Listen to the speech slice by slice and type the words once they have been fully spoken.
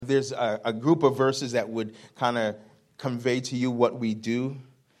there's a group of verses that would kind of convey to you what we do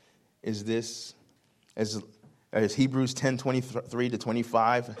is this, as Hebrews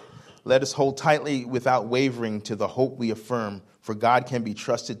 10:23-25. Let us hold tightly without wavering to the hope we affirm, for God can be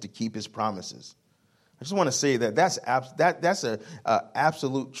trusted to keep his promises. I just want to say that's a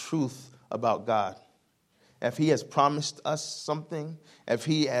absolute truth about God. If he has promised us something, if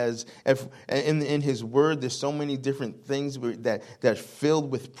in his word, there's so many different things that are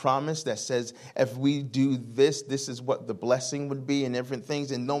filled with promise that says, if we do this, this is what the blessing would be and different things.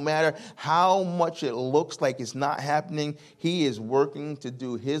 And no matter how much it looks like it's not happening, he is working to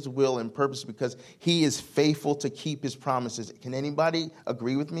do his will and purpose because he is faithful to keep his promises. Can anybody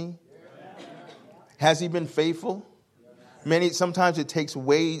agree with me? Has he been faithful? Sometimes it takes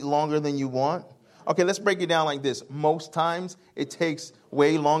way longer than you want. Okay, let's break it down like this. Most times it takes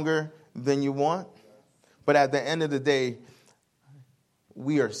way longer than you want. But at the end of the day,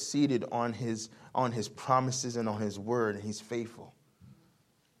 we are seated on his promises and on his word, and he's faithful.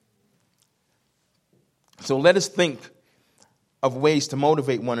 So let us think of ways to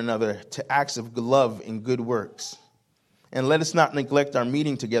motivate one another to acts of love and good works. And let us not neglect our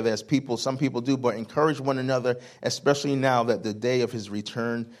meeting together as some people do, but encourage one another, especially now that the day of his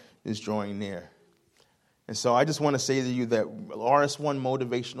return is drawing near. And so I just want to say to you that RS1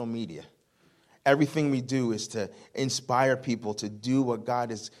 Motivational Media, everything we do is to inspire people to do what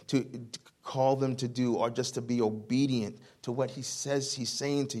God is to call them to do, or just to be obedient to what he says he's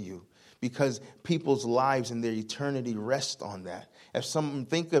saying to you. Because people's lives and their eternity rest on that.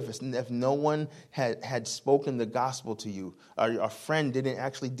 If no one had spoken the gospel to you, or a friend didn't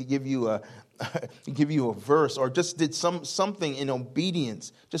actually give you a verse, or just did something in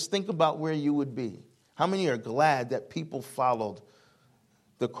obedience, just think about where you would be. How many are glad that people followed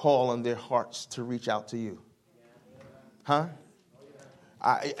the call on their hearts to reach out to you? Huh?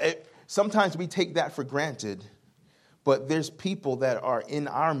 Sometimes we take that for granted. But there's people that are in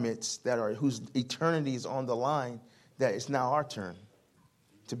our midst whose eternity is on the line, that it's now our turn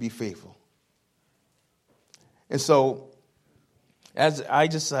to be faithful. And so, I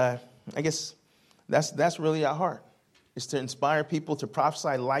guess that's really our heart, is to inspire people to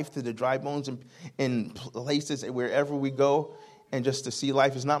prophesy life to the dry bones in places wherever we go, and just to see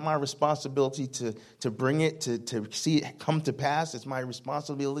life. It's not my responsibility to bring it, to see it come to pass. It's my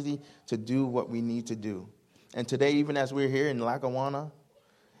responsibility to do what we need to do. And today, even as we're here in Lackawanna,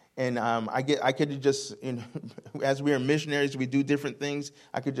 and I could just, as we're missionaries, we do different things.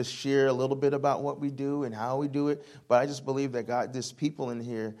 I could just share a little bit about what we do and how we do it. But I just believe that God, there's people in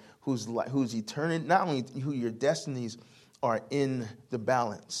here whose eternity, not only who your destinies are in the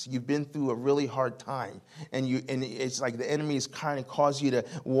balance. You've been through a really hard time, and it's like the enemy is kind of caused you to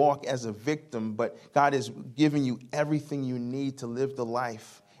walk as a victim. But God is giving you everything you need to live the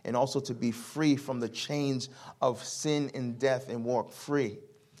life, and also to be free from the chains of sin and death and walk free.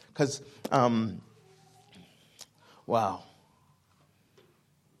 Because, wow.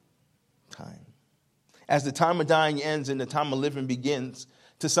 Time. As the time of dying ends and the time of living begins,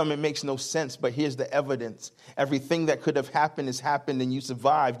 to some it makes no sense, but here's the evidence. Everything that could have happened has happened, and you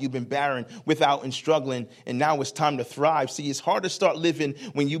survived. You've been barren, without, and struggling, and now it's time to thrive. See, it's hard to start living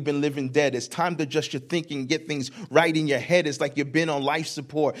when you've been living dead. It's time to adjust your thinking, get things right in your head. It's like you've been on life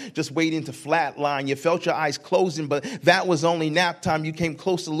support, just waiting to flatline. You felt your eyes closing, but that was only nap time. You came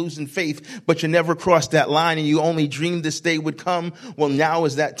close to losing faith, but you never crossed that line, and you only dreamed this day would come. Well, now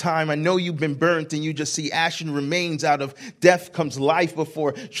is that time. I know you've been burnt, and you just see ash and remains. Out of death comes life,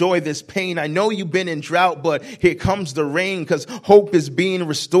 before joy there's pain. I know you've been in drought, but here comes the rain, because hope is being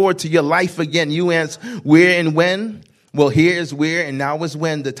restored to your life again. You ask where and when? Well, here is where, and now is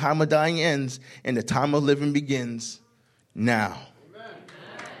when. The time of dying ends and the time of living begins now.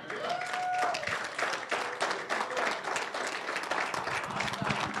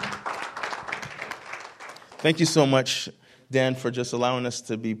 Thank you so much, Dan, for just allowing us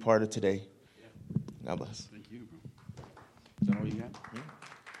to be part of today. God bless. Thank you, bro. Is that all you got? Yeah.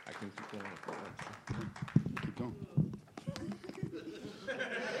 I can keep going. Keep going.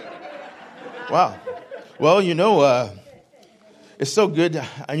 Wow. Well, it's so good.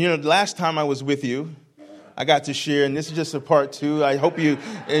 The last time I was with you, I got to share, and this is just a part 2. I hope you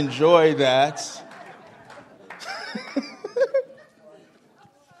enjoy that.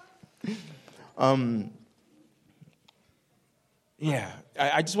 Yeah,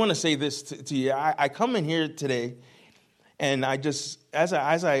 I just want to say this to you. I come in here today, and I just, as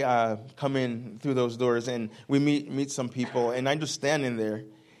I come in through those doors, and we meet some people, and I'm just standing there,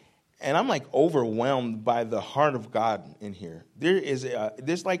 and I'm like overwhelmed by the heart of God in here.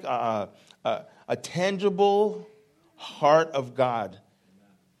 There's like a tangible heart of God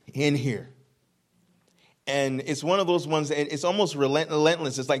in here. And it's one of those ones that it's almost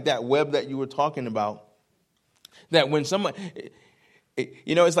relentless. It's like that web that you were talking about. That when someone,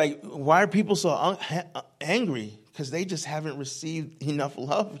 it's like, why are people so angry? Because they just haven't received enough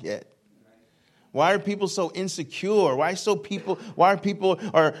love yet. Why are people so insecure? Why are people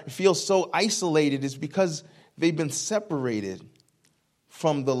feel so isolated? It's because they've been separated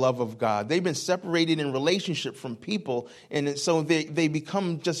from the love of God. They've been separated in relationship from people. And so they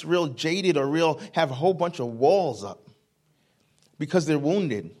become just real jaded or have a whole bunch of walls up because they're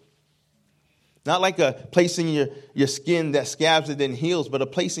wounded. Not like a place in your skin that scabs and then heals, but a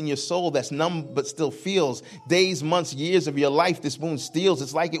place in your soul that's numb but still feels. Days, months, years of your life, this wound steals.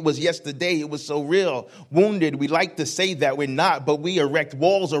 It's like it was yesterday. It was so real. Wounded, we like to say that we're not, but we erect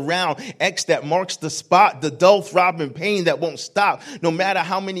walls around X that marks the spot, the dull throbbing pain that won't stop, no matter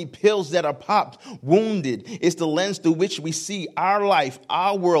how many pills that are popped. Wounded is the lens through which we see our life,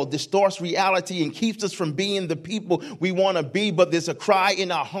 our world, distorts reality and keeps us from being the people we want to be. But there's a cry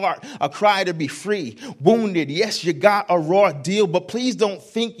in our heart, a cry to be free. Wounded, yes, you got a raw deal, but please don't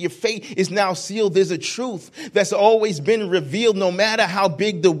think your fate is now sealed. There's a truth that's always been revealed. No matter how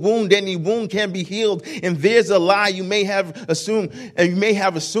big the wound, any wound can be healed. And there's a lie you may have assumed, and you may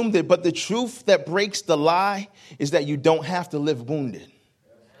have assumed it, but the truth that breaks the lie is that you don't have to live wounded.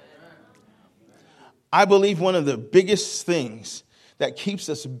 I believe one of the biggest things that keeps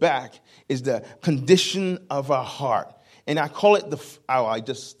us back is the condition of our heart. And I call it I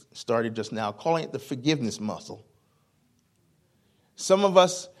just started just now calling it the forgiveness muscle. Some of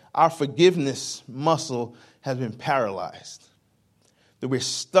us, our forgiveness muscle has been paralyzed. That we're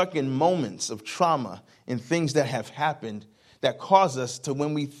stuck in moments of trauma and things that have happened that cause us to,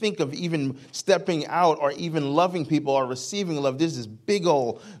 when we think of even stepping out or even loving people or receiving love, there's this big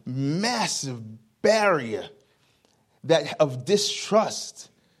old massive barrier of distrust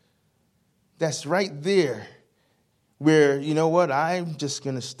that's right there. Where, you know what, I'm just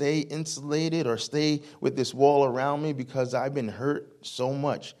going to stay insulated or stay with this wall around me because I've been hurt so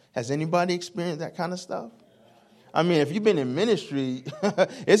much. Has anybody experienced that kind of stuff? I mean, if you've been in ministry,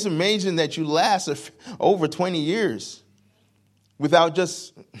 it's amazing that you last over 20 years without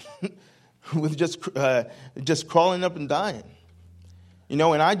just crawling up and dying. You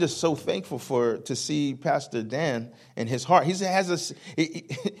know, and I'm just so thankful to see Pastor Dan and his heart. He has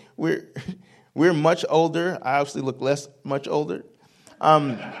We're much older. I obviously look much older.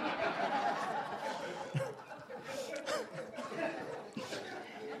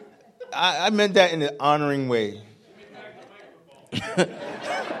 I meant that in an honoring way.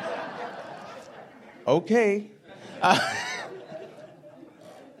 Okay.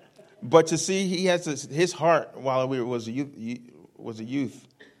 But to see he has his heart while we was a youth.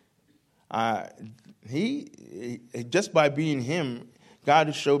 He just by being him, God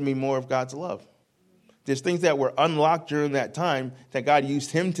has showed me more of God's love. There's things that were unlocked during that time that God used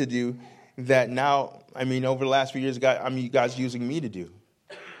him to do that now, over the last few years, God's using me to do.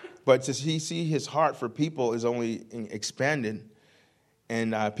 But to see his heart for people is only expanded,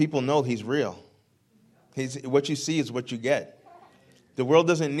 and people know he's real. What you see is what you get. The world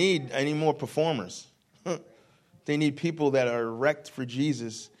doesn't need any more performers. They need people that are wrecked for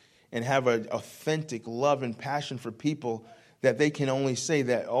Jesus and have an authentic love and passion for people that they can only say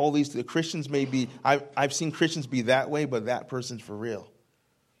that the Christians may be, I've seen Christians be that way, but that person's for real.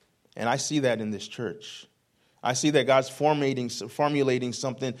 And I see that in this church. I see that God's formulating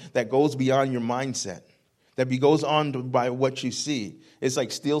something that goes beyond your mindset, that goes on by what you see. It's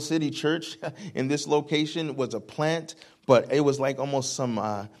like Steel City Church in this location was a plant, but it was like almost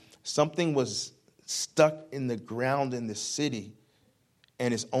something was stuck in the ground in the city,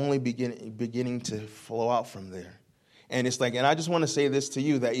 and it's only beginning to flow out from there. And it's like, and I just want to say this to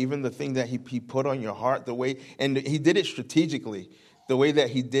you, that even the thing that he put on your heart, and he did it strategically, the way that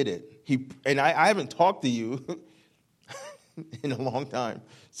he did it. I haven't talked to you in a long time,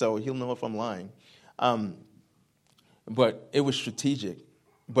 so he'll know if I'm lying. But it was strategic,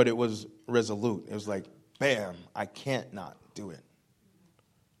 but it was resolute. It was like, bam, I can't not do it.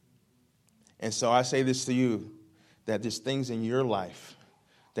 And so I say this to you, that there's things in your life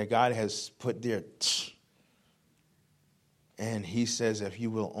that God has put there. And he says, if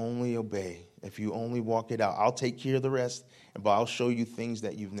you will only obey, if you only walk it out, I'll take care of the rest, but I'll show you things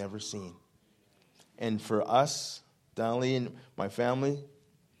that you've never seen. And for us, Donnelly and my family,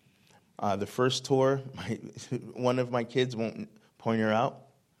 the first tour, one of my kids won't point her out.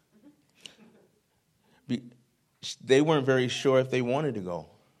 They weren't very sure if they wanted to go.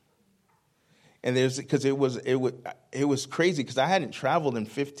 And because it was crazy, because I hadn't traveled in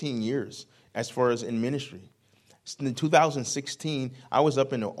 15 years as far as in ministry. In 2016, I was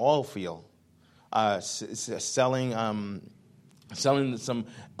up in the oil field selling some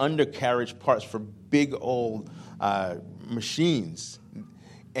undercarriage parts for big old machines.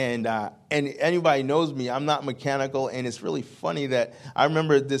 And anybody knows me, I'm not mechanical, and it's really funny that I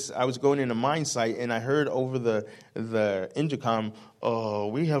remember this. I was going in a mine site, and I heard over the intercom, "Oh,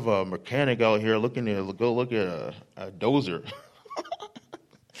 we have a mechanic out here looking to go look at a dozer."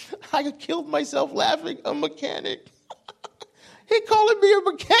 I killed myself laughing. A mechanic? He calling me a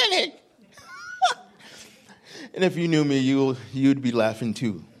mechanic? And if you knew me, you'd be laughing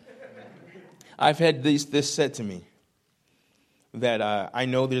too. I've had this said to me, that I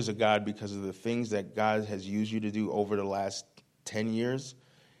know there's a God because of the things that God has used you to do over the last 10 years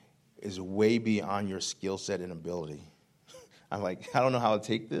is way beyond your skill set and ability. I'm like, I don't know how to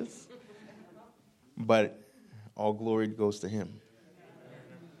take this, but all glory goes to him.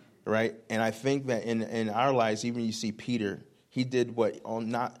 Right? And I think that in our lives, even you see Peter, he did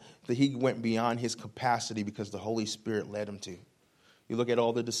he went beyond his capacity because the Holy Spirit led him to. You look at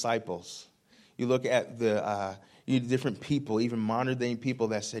all the disciples. You look at the different people, even modern day people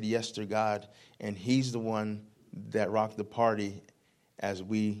that said yes to God, and he's the one that rocked the party as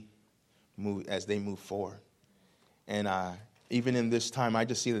they move forward. And even in this time, I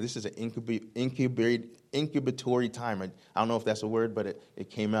just see that this is an incubatory time. I don't know if that's a word, but it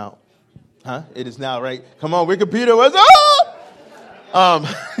came out. Huh? It is now, right? Come on, Wikipedia, what's up?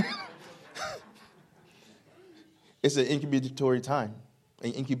 It's an incubatory time,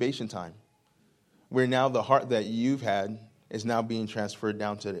 an incubation time, where now the heart that you've had is now being transferred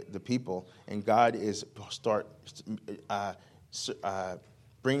down to the people, and God is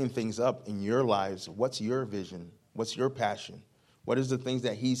bringing things up in your lives. What's your vision? What's your passion? What is the things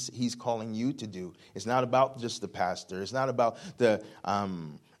that he's calling you to do? It's not about just the pastor. It's not about the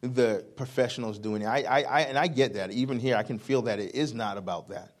professionals doing it. I get that. Even here, I can feel that it is not about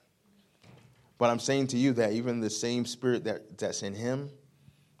that. But I'm saying to you that even the same spirit that's in him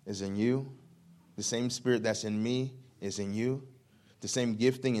is in you. The same spirit that's in me is in you. The same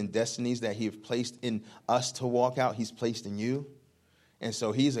gifting and destinies that he has placed in us to walk out, he's placed in you. And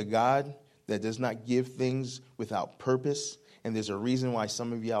so he's a God that does not give things without purpose. And there's a reason why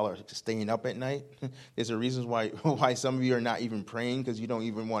some of y'all are staying up at night. There's a reason why some of you are not even praying because you don't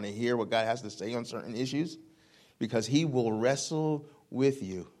even want to hear what God has to say on certain issues. Because he will wrestle with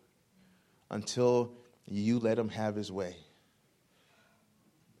you until you let him have his way.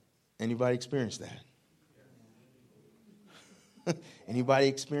 Anybody experience that? Anybody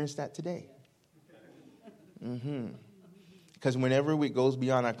experience that today? Because whenever it goes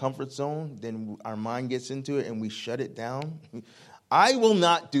beyond our comfort zone, then our mind gets into it and we shut it down. I will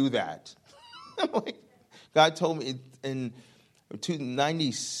not do that. God told me in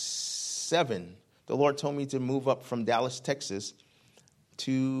 1997, the Lord told me to move up from Dallas, Texas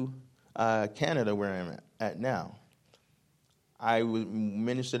to Canada, where I'm at now. I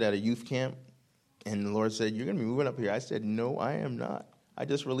ministered at a youth camp, and the Lord said, "You're going to be moving up here." I said, "No, I am not. I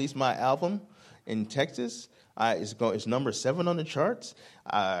just released my album in Texas. It's number 7 on the charts.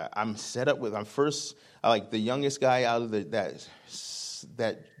 I'm set up with, I'm first, like the youngest guy out of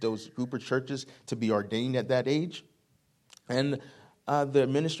those group of churches to be ordained at that age. And the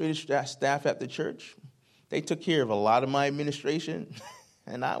administrative staff at the church, they took care of a lot of my administration,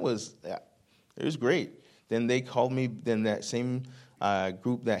 and it was great. Then they called me, then that same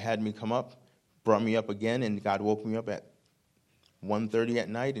group that had me come up brought me up again, and God woke me up at 1:30 at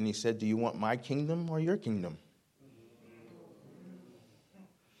night, and he said, "Do you want my kingdom or your kingdom?"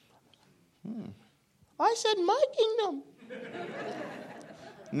 I said, "My kingdom."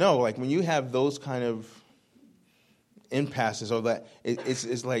 No, like when you have those kind of impasses, or that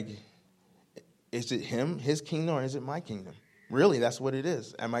it's like, is it him, his kingdom, or is it my kingdom? Really, that's what it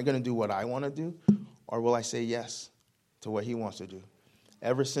is. Am I going to do what I want to do, or will I say yes to what he wants to do?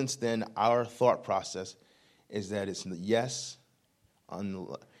 Ever since then, our thought process is that it's yes.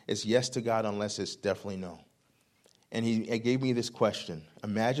 It's yes to God unless it's definitely no. And he gave me this question.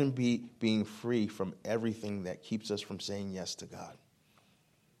 Imagine being free from everything that keeps us from saying yes to God.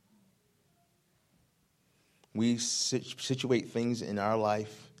 We situate things in our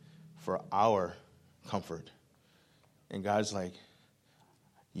life for our comfort. And God's like,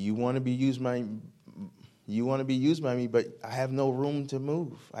 you want to be used by me, but I have no room to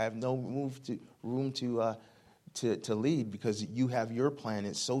move. I have no room to lead because you have your plan.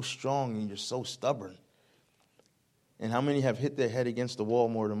 It's so strong and you're so stubborn. And how many have hit their head against the wall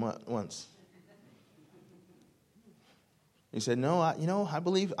more than once? He said, "No, I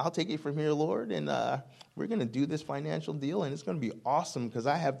believe I'll take it from here, Lord, and we're going to do this financial deal, and it's going to be awesome because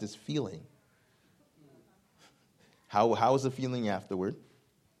I have this feeling." How is the feeling afterward?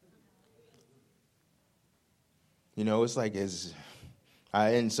 You know, it's like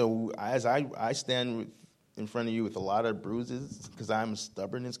and so as I stand in front of you with a lot of bruises because I'm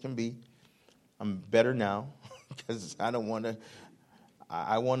stubborn as can be. I'm better now because I don't want to.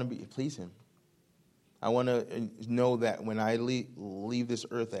 I want to please Him. I want to know that when I leave this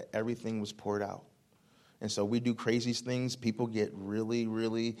earth, that everything was poured out. And so we do crazy things. People get really,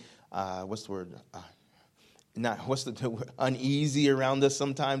 really, what's the word? Uneasy around us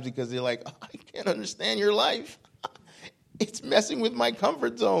sometimes because they're like, I can't understand your life. It's messing with my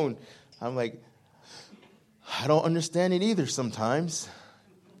comfort zone. I'm like, I don't understand it either sometimes.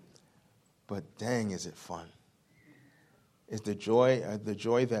 But dang, is it fun. It's the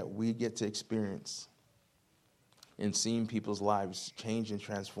joy that we get to experience in seeing people's lives change and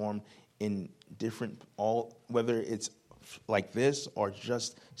transform in different, whether it's like this or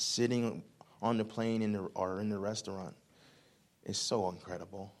just sitting on the plane or in the restaurant. It's so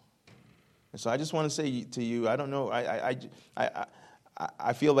incredible. And so I just want to say to you, I don't know, I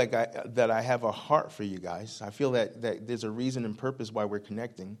feel like that I have a heart for you guys. I feel that there's a reason and purpose why we're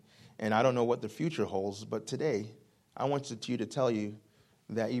connecting. And I don't know what the future holds, but today I want you to tell you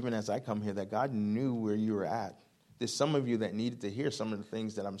that even as I come here, that God knew where you were at. There's some of you that needed to hear some of the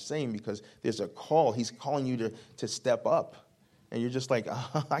things that I'm saying because there's a call. He's calling you to step up. And you're just like,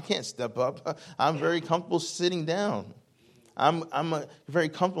 I can't step up. I'm very comfortable sitting down. I'm very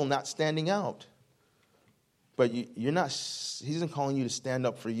comfortable not standing out. But you're not. He isn't calling you to stand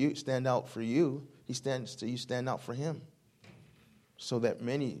out for you. He stands to you stand out for Him, so that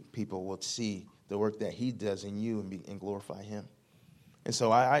many people will see the work that He does in you and glorify Him. And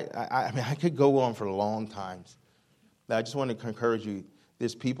so I mean, I could go on for long times. But I just want to encourage you.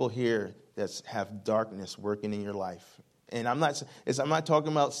 There's people here that have darkness working in your life, and I'm not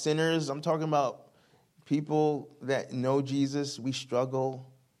talking about sinners. I'm talking about people that know Jesus. We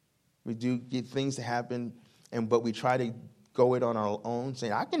struggle. We do get things to happen, but we try to go it on our own,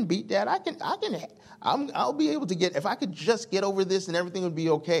 saying, I can beat that. I'll be able to if I could just get over this and everything would be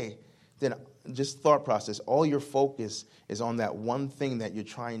okay. Then just thought process. All your focus is on that one thing that you're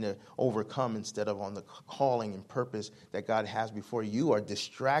trying to overcome instead of on the calling and purpose that God has before you. You are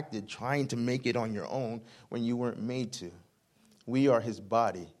distracted trying to make it on your own when you weren't made to. We are His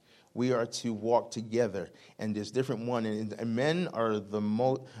body. We are to walk together. And there's different one. And men are the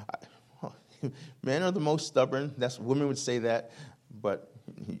most... Men are the most stubborn. Women would say that, but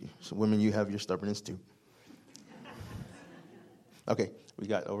women, you have your stubbornness too. Okay, we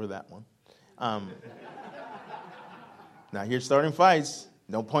got over that one. Now here's starting fights.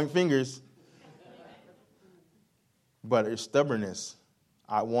 Don't point fingers. But it's stubbornness,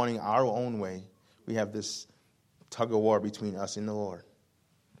 wanting our own way. We have this tug of war between us and the Lord.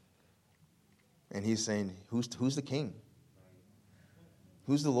 And He's saying, who's the king?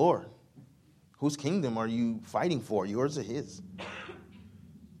 Who's the Lord? Whose kingdom are you fighting for, yours or His?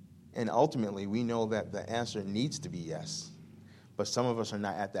 And ultimately, we know that the answer needs to be yes. But some of us are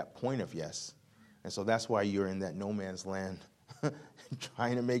not at that point of yes. And so that's why you're in that no man's land,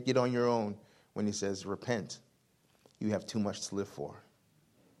 trying to make it on your own when He says, repent. You have too much to live for.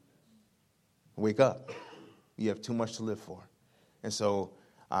 Wake up. You have too much to live for. And so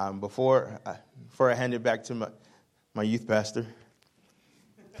before I hand it back to my youth pastor,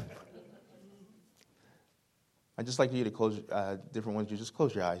 I'd just like you to close different ones. You just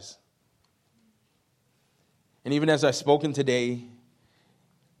close your eyes. And even as I've spoken today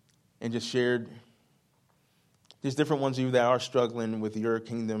and just shared, there's different ones of you that are struggling with your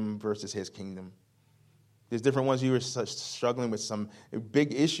kingdom versus His kingdom. There's different ones you are struggling with some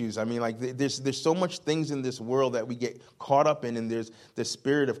big issues. I mean, like there's so much things in this world that we get caught up in, and there's the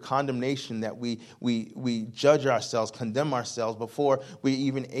spirit of condemnation that we judge ourselves, condemn ourselves before we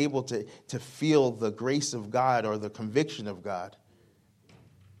even able to feel the grace of God or the conviction of God.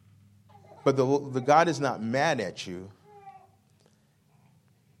 But the God is not mad at you.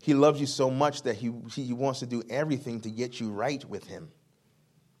 He loves you so much that he wants to do everything to get you right with Him.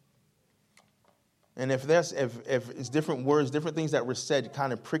 And if it's different words, different things that were said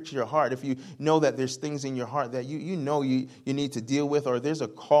kind of pricks your heart, if you know that there's things in your heart that you know you need to deal with, or there's a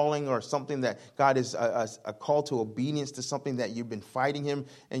calling or something that God is a call to obedience to something that you've been fighting Him,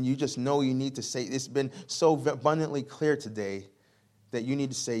 and you just know you need to say, it's been so abundantly clear today that you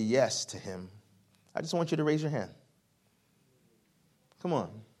need to say yes to Him. I just want you to raise your hand. Come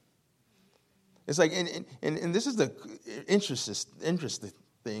on. It's like, and this is the interesting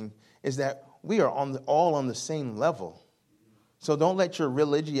thing, is that we are all on the same level. So don't let your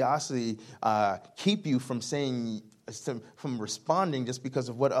religiosity keep you from saying from responding just because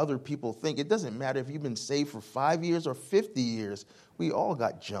of what other people think. It doesn't matter if you've been saved for 5 years or 50 years. We all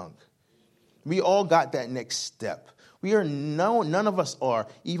got junk. We all got that next step. None of us are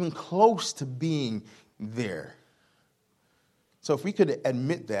even close to being there. So if we could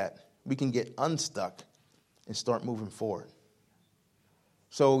admit that, we can get unstuck and start moving forward.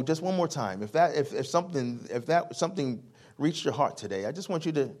 So just one more time, if something reached your heart today, I just want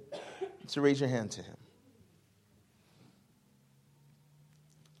you to raise your hand to him.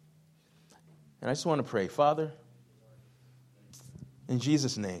 And I just want to pray, Father, in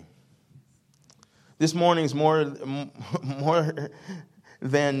Jesus' name. This morning is more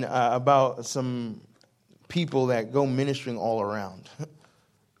than about some people that go ministering all around.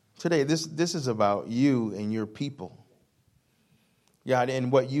 Today, this is about you and your people, God,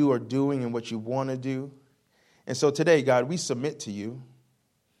 and what you are doing and what you want to do. And so today, God, we submit to you.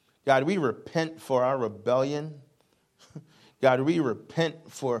 God, we repent for our rebellion. God, we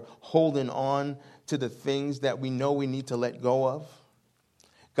repent for holding on to the things that we know we need to let go of.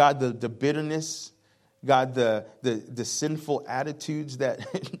 God, the bitterness, God, the sinful attitudes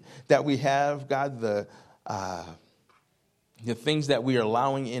that we have, God, the things that we are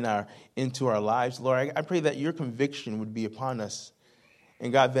allowing into our lives, Lord, I pray that your conviction would be upon us,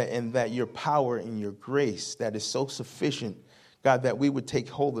 and God, that your power and your grace that is so sufficient, God, that we would take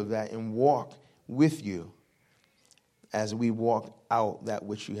hold of that and walk with you as we walk out that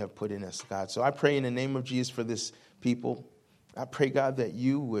which you have put in us, God. So I pray in the name of Jesus for this people. I pray, God, that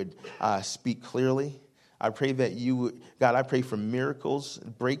you would speak clearly. I pray that you would, God, I pray for miracles,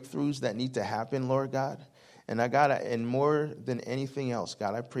 breakthroughs that need to happen, Lord God. And and more than anything else,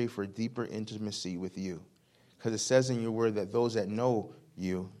 God, I pray for deeper intimacy with you. Because it says in your word that those that know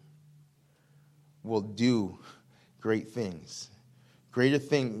you will do great things. Greater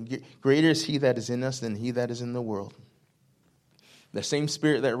is he that is in us than he that is in the world. The same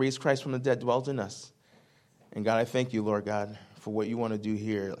spirit that raised Christ from the dead dwells in us. And God, I thank you, Lord God, for what you want to do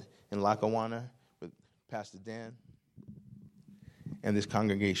here in Lackawanna with Pastor Dan and this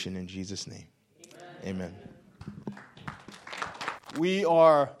congregation in Jesus' name. Amen. We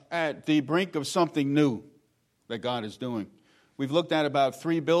are at the brink of something new that God is doing. We've looked at about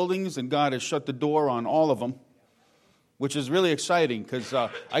 3 buildings, and God has shut the door on all of them, which is really exciting because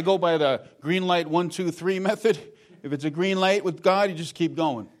I go by the green light 1, 2, 3 method. If it's a green light with God, you just keep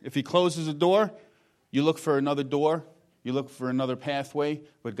going. If he closes a door, you look for another door. You look for another pathway,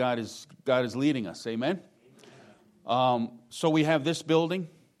 but God is leading us. Amen? So we have this building.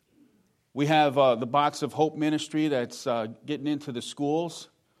 We have the Box of Hope ministry that's getting into the schools.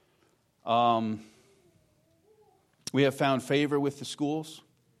 We have found favor with the schools.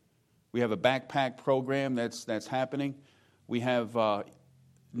 We have a backpack program that's happening. We have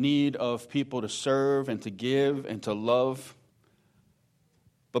need of people to serve and to give and to love.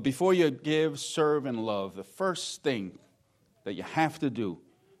 But before you give, serve, and love, the first thing that you have to do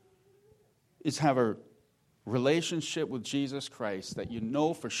is have a relationship with Jesus Christ that you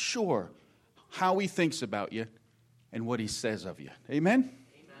know for sure how he thinks about you and what he says of you. Amen?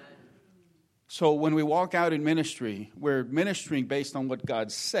 Amen. So when we walk out in ministry, we're ministering based on what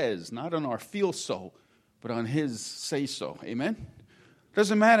God says, not on our feel so, but on his say so. Amen?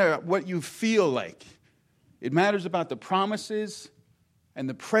 Doesn't matter what you feel like. It matters about the promises and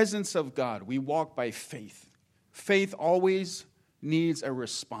the presence of God. We walk by faith. Faith always needs a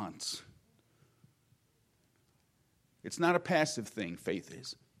response. It's not a passive thing, faith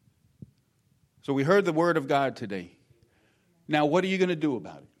is. So we heard the word of God today. Now, what are you going to do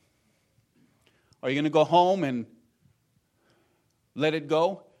about it? Are you going to go home and let it go?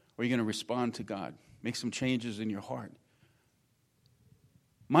 Or are you going to respond to God? Make some changes in your heart.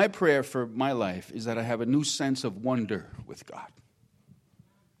 My prayer for my life is that I have a new sense of wonder with God.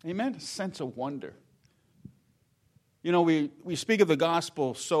 Amen? A sense of wonder. You know, we speak of the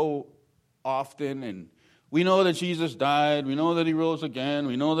gospel so often, and we know that Jesus died. We know that he rose again.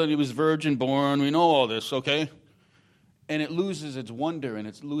 We know that he was virgin born. We know all this, okay? And it loses its wonder and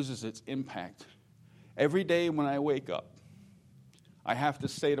it loses its impact. Every day when I wake up, I have to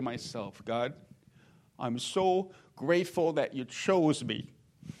say to myself, God, I'm so grateful that you chose me,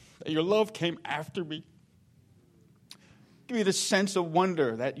 that your love came after me. Give me the sense of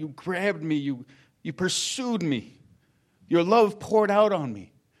wonder that you grabbed me, you pursued me. Your love poured out on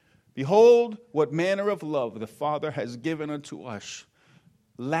me. Behold, what manner of love the Father has given unto us,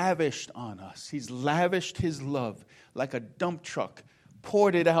 lavished on us. He's lavished his love like a dump truck,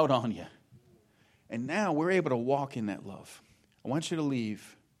 poured it out on you. And now we're able to walk in that love. I want you to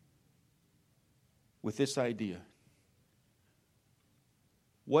leave with this idea.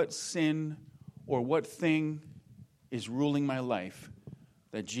 What sin or what thing is ruling my life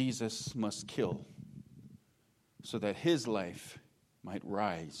that Jesus must kill so that his life might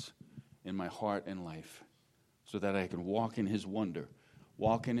rise in my heart and life, so that I can walk in his wonder,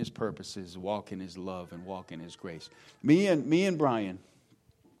 walk in his purposes, walk in his love, and walk in his grace. Me and Brian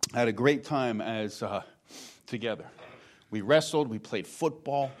had a great time as together. We wrestled, we played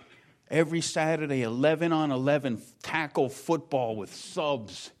football. Every Saturday, 11-on-11 tackle football with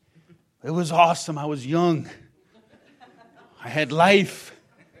subs. It was awesome. I was young. I had life.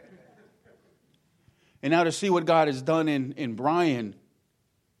 And now to see what God has done in Brian,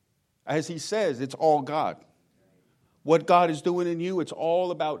 as he says, it's all God. What God is doing in you, it's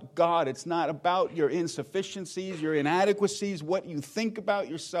all about God. It's not about your insufficiencies, your inadequacies, what you think about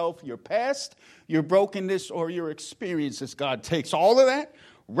yourself, your past, your brokenness, or your experiences. God takes all of that,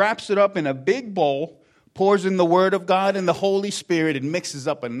 wraps it up in a big bowl, pours in the Word of God and the Holy Spirit, and mixes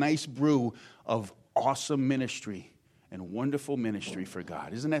up a nice brew of awesome ministry and wonderful ministry for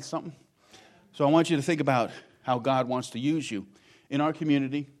God. Isn't that something? So I want you to think about how God wants to use you in our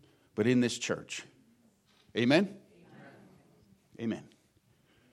community, but in this church. Amen? Amen.